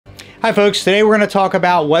Hi folks, today we're going to talk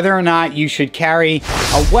about whether or not you should carry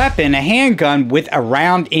a weapon, a handgun, with a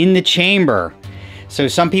round in the chamber. So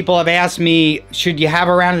some people have asked me, should you have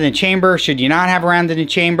a round in the chamber? Should you not have a round in the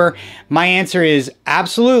chamber? My answer is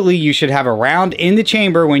absolutely, you should have a round in the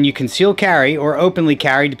chamber when you conceal carry or openly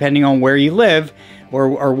carry, depending on where you live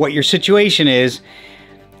or what your situation is.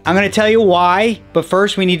 I'm going to tell you why, but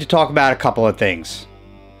first we need to talk about a couple of things.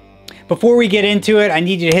 Before we get into it, I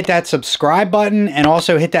need you to hit that subscribe button and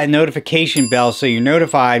also hit that notification bell so you're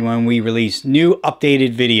notified when we release new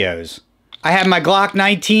updated videos. I have my Glock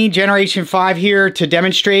 19 Generation 5 here to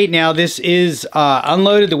demonstrate. Now this is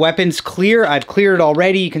unloaded, the weapon's clear. I've cleared it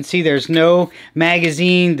already. You can see there's no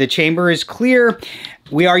magazine. The chamber is clear.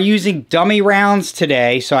 We are using dummy rounds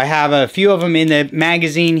today, so I have a few of them in the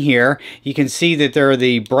magazine here. You can see that they're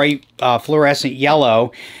the bright fluorescent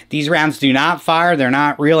yellow. These rounds do not fire. They're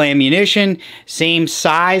not real ammunition. Same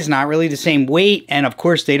size, not really the same weight, and of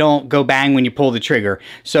course they don't go bang when you pull the trigger.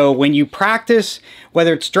 So when you practice,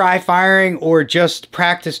 whether it's dry firing or just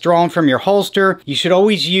practice drawing from your holster, you should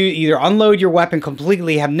always either unload your weapon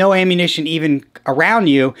completely, have no ammunition even around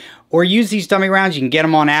you, or use these dummy rounds. You can get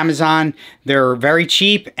them on Amazon. They're very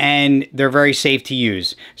cheap and they're very safe to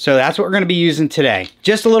use. So that's what we're going to be using today.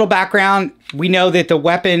 Just a little background. We know that the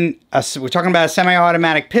weapon, we're talking about a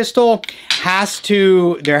semi-automatic pistol,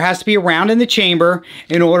 there has to be a round in the chamber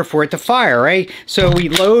in order for it to fire, right? So we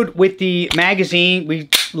load with the magazine, we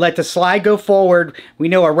let the slide go forward, we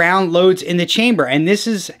know a round loads in the chamber, and this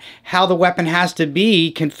is how the weapon has to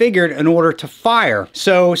be configured in order to fire.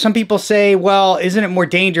 So some people say, well, isn't it more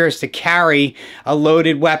dangerous to carry a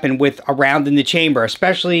loaded weapon with a round in the chamber,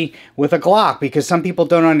 especially with a Glock? Because some people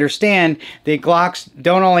don't understand that Glocks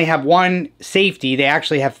don't only have one safety, they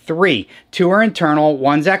actually have three. Two are internal,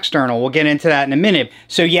 one's external. We'll get into that in a minute.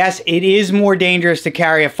 So yes, it is more dangerous to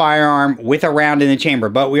carry a firearm with a round in the chamber,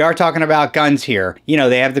 but we are talking about guns here. You know,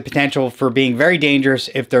 they have the potential for being very dangerous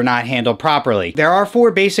if they're not handled properly. There are 4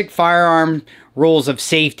 basic firearm rules of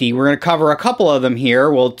safety. We're going to cover a couple of them here.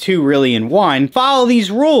 Well, 2 really in one. Follow these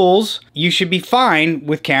rules, you should be fine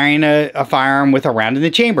with carrying a firearm with a round in the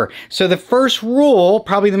chamber. So the first rule,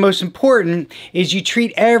 probably the most important, is you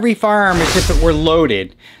treat every firearm as if it were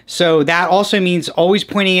loaded. So that also means always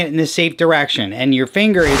pointing it in the safe direction, and your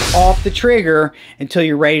finger is off the trigger until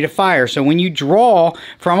you're ready to fire. So when you draw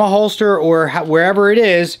from a holster or wherever it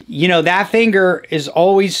is, you know, that finger is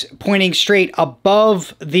always pointing straight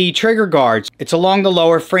above the trigger guards. It's along the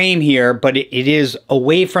lower frame here, but it is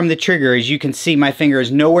away from the trigger. As you can see, my finger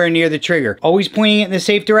is nowhere near the trigger. Always pointing it in the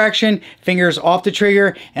safe direction, fingers off the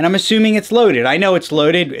trigger, and I'm assuming it's loaded. I know it's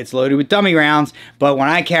loaded. It's loaded with dummy rounds, but when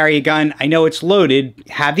I carry a gun, I know it's loaded.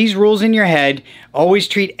 Have these rules in your head. Always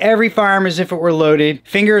treat every firearm as if it were loaded.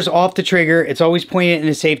 Fingers off the trigger. It's always pointing it in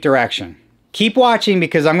a safe direction. Keep watching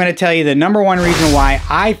because I'm going to tell you the number 1 reason why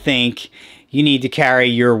I think you need to carry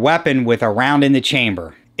your weapon with a round in the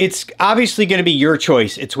chamber. It's obviously going to be your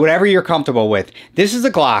choice. It's whatever you're comfortable with. This is a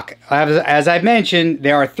Glock. As I've mentioned,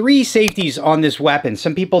 there are 3 safeties on this weapon.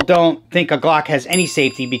 Some people don't think a Glock has any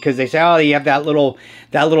safety because they say, oh, you have that little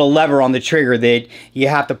lever on the trigger that you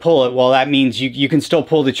have to pull it. Well, that means you can still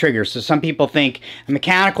pull the trigger. So some people think a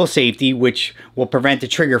mechanical safety, which will prevent the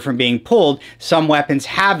trigger from being pulled. Some weapons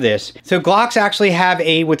have this. So Glocks actually have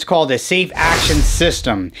what's called a safe action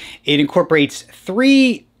system. It incorporates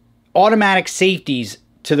 3 automatic safeties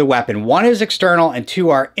to the weapon. 1 is external and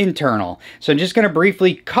 2 are internal. So I'm just going to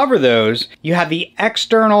briefly cover those. You have the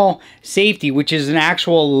external safety, which is an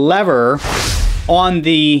actual lever on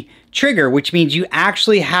the trigger, which means you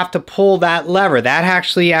actually have to pull that lever. That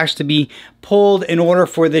actually has to be pulled in order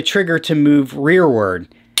for the trigger to move rearward.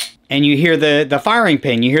 And you hear the firing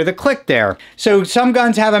pin, you hear the click there. So some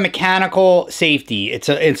guns have a mechanical safety. It's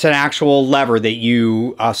an actual lever that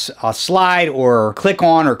you slide or click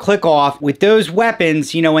on or click off. With those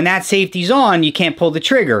weapons, you know, when that safety's on, you can't pull the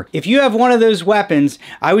trigger. If you have one of those weapons,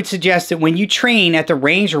 I would suggest that when you train at the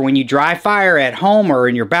range or when you dry fire at home or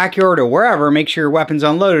in your backyard or wherever, make sure your weapon's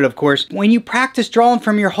unloaded, of course. When you practice drawing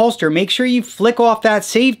from your holster, make sure you flick off that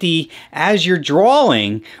safety as you're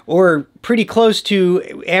drawing or pretty close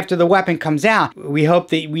to after the weapon comes out. We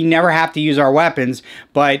hope that we never have to use our weapons,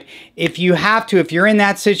 but if you have to, if you're in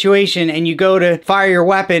that situation and you go to fire your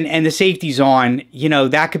weapon and the safety's on, you know,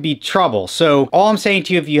 that could be trouble. So all I'm saying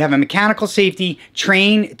to you, if you have a mechanical safety,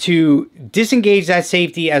 train to disengage that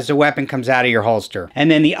safety as the weapon comes out of your holster.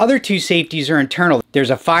 And then the other 2 safeties are internal.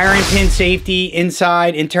 There's a firing pin safety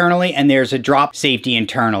inside internally, and there's a drop safety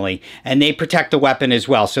internally, and they protect the weapon as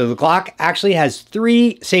well. So the Glock actually has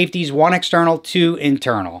 3 safeties, 1 external, 2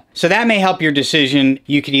 internal. So that may help your decision.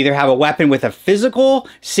 You could either have a weapon with a physical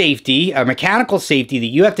safety, a mechanical safety that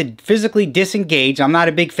you have to physically disengage. I'm not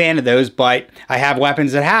a big fan of those, but I have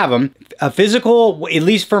weapons that have them. A physical, at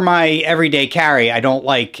least for my everyday carry, I don't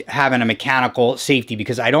like having a mechanical safety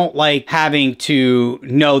because I don't like having to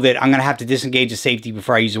know that I'm going to have to disengage a safety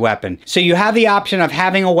before I use a weapon. So you have the option of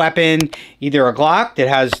having a weapon, either a Glock that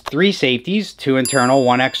has 3 safeties, 2 internal,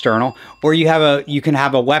 1 external, or you can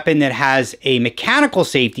have a weapon that has a mechanical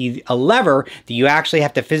safety, a lever that you actually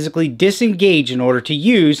have to physically disengage in order to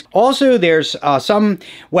use. Also, there's some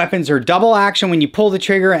weapons are double action when you pull the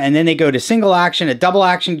trigger, and then they go to single action. A double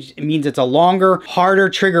action means it's a longer, harder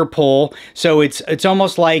trigger pull. So it's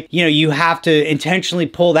almost like, you know, you have to intentionally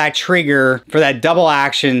pull that trigger for that double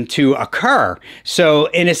action to occur. So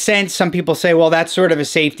in a sense, some people say, well, that's sort of a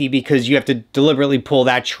safety because you have to deliberately pull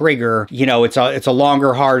that trigger. You know, it's a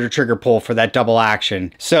longer, harder trigger pull for that double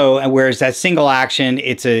action. So whereas that single action,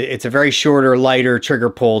 it's a very shorter, lighter trigger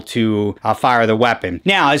pull to fire the weapon.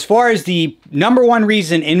 Now, as far as the number one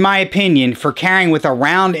reason, in my opinion, for carrying with a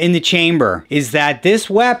round in the chamber is that this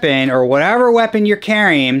weapon, or whatever weapon you're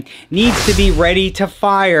carrying, needs to be ready to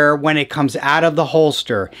fire when it comes out of the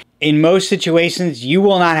holster. In most situations, you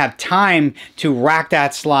will not have time to rack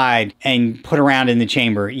that slide and put a round in the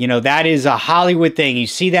chamber. You know, that is a Hollywood thing. You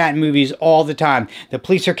see that in movies all the time. The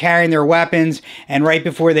police are carrying their weapons, and right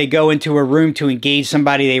before they go into a room to engage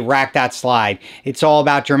somebody, they rack that slide. It's all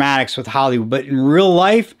about dramatics with Hollywood. But in real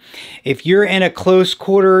life, if you're in a close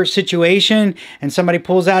quarter situation and somebody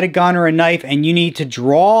pulls out a gun or a knife and you need to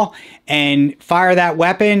draw and fire that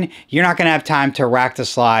weapon, you're not going to have time to rack the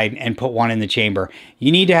slide and put one in the chamber.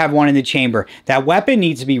 You need to have one in the chamber. That weapon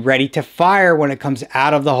needs to be ready to fire when it comes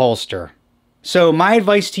out of the holster. So my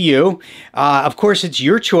advice to you, of course, it's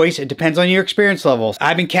your choice. It depends on your experience levels.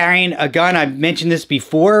 I've been carrying a gun. I've mentioned this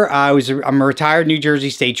before. I'm a retired New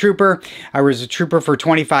Jersey State Trooper. I was a trooper for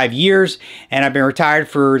 25 years, and I've been retired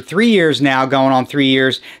for 3 years now, going on 3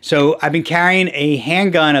 years. So I've been carrying a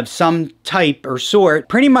handgun of some type or sort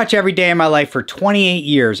pretty much every day of my life for 28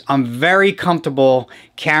 years. I'm very comfortable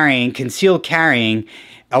carrying, concealed carrying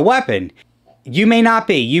a weapon. You may not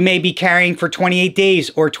be. You may be carrying for 28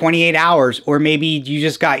 days or 28 hours, or maybe you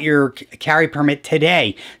just got your carry permit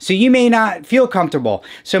today. So you may not feel comfortable.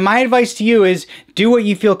 So my advice to you is do what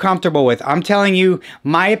you feel comfortable with. I'm telling you,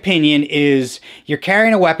 my opinion is you're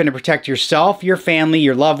carrying a weapon to protect yourself, your family,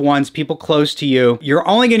 your loved ones, people close to you. You're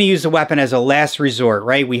only going to use the weapon as a last resort,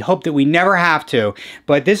 right? We hope that we never have to,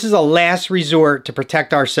 but this is a last resort to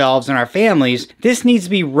protect ourselves and our families. This needs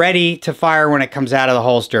to be ready to fire when it comes out of the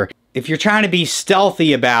holster. If you're trying to be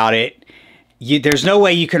stealthy about it, there's no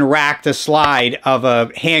way you can rack the slide of a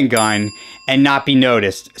handgun and not be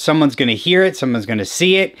noticed. Someone's going to hear it. Someone's going to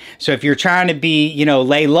see it. So if you're trying to be, you know,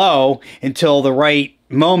 lay low until the right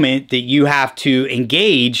moment that you have to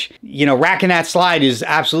engage, you know, racking that slide is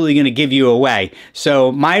absolutely going to give you away.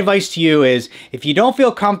 So my advice to you is if you don't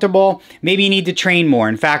feel comfortable, maybe you need to train more.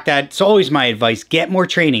 In fact, that's always my advice. Get more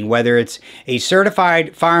training, whether it's a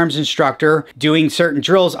certified firearms instructor doing certain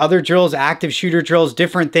drills, other drills, active shooter drills,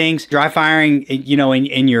 different things, dry firing, you know,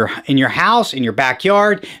 in your house, in your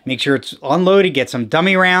backyard, make sure it's unloaded, get some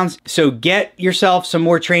dummy rounds. So get yourself some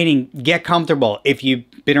more training, get comfortable. If you've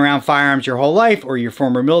been around firearms your whole life, or you're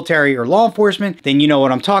former military or law enforcement, then you know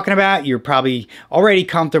what I'm talking about. You're probably already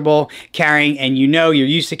comfortable carrying, and you know you're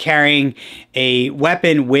used to carrying a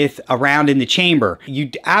weapon with a round in the chamber.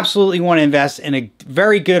 You absolutely want to invest in a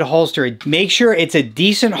very good holster. Make sure it's a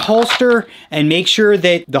decent holster, and make sure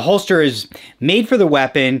that the holster is made for the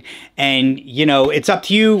weapon. And you know, it's up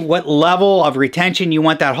to you what level of retention you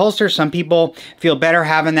want that holster. Some people feel better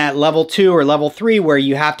having that level 2 or level 3 where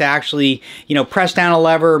you have to actually, you know, press down a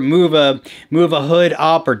lever, move a hood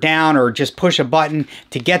up or down, or just push a button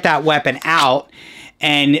to get that weapon out,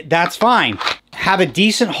 and that's fine. Have a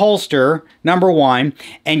decent holster, number one,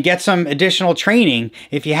 and get some additional training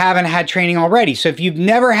if you haven't had training already. So if you've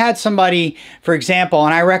never had somebody, for example,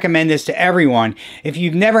 and I recommend this to everyone, if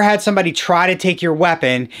you've never had somebody try to take your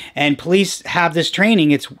weapon, and police have this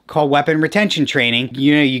training, it's called weapon retention training.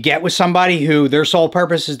 You know, you get with somebody who their sole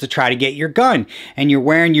purpose is to try to get your gun, and you're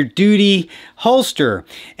wearing your duty holster,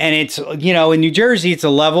 and it's, you know, in New Jersey, it's a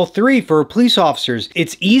level 3 for police officers.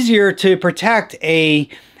 It's easier to protect a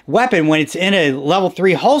weapon when it's in a level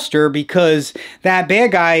 3 holster, because that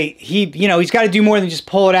bad guy, he's got to do more than just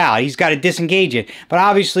pull it out. He's got to disengage it. But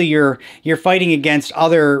obviously you're fighting against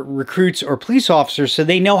other recruits or police officers, so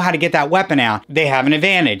they know how to get that weapon out. They have an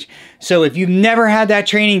advantage. So if you've never had that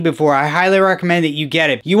training before, I highly recommend that you get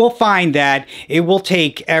it. You will find that it will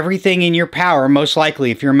take everything in your power, most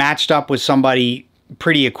likely, if you're matched up with somebody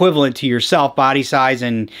pretty equivalent to yourself, body size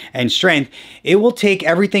and strength, it will take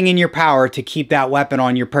everything in your power to keep that weapon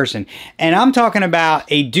on your person. And I'm talking about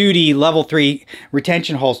a duty level 3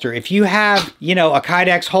 retention holster. If you have, you know, a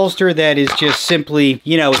KYDEX holster that is just simply,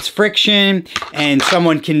 you know, it's friction and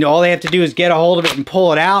someone can, all they have to do is get a hold of it and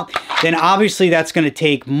pull it out, then obviously that's going to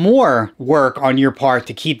take more work on your part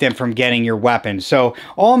to keep them from getting your weapon. So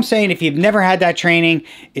all I'm saying, if you've never had that training,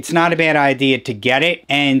 it's not a bad idea to get it,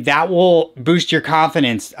 and that will boost your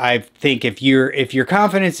confidence. I think if your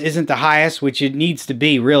confidence isn't the highest, which it needs to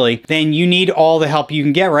be really, then you need all the help you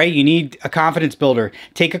can get, right? You need a confidence builder.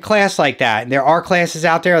 Take a class like that. There are classes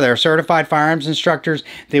out there. There are certified firearms instructors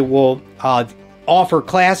that will offer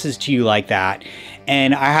classes to you like that,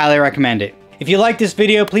 and I highly recommend it. If you like this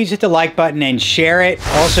video, please hit the like button and share it.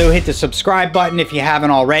 Also hit the subscribe button if you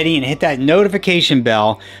haven't already, and hit that notification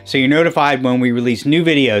bell so you're notified when we release new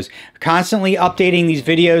videos. Constantly updating these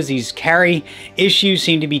videos. These carry issues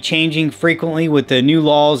seem to be changing frequently with the new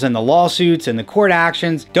laws and the lawsuits and the court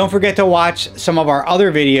actions. Don't forget to watch some of our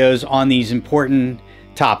other videos on these important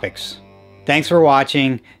topics. Thanks for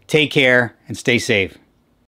watching. Take care and stay safe.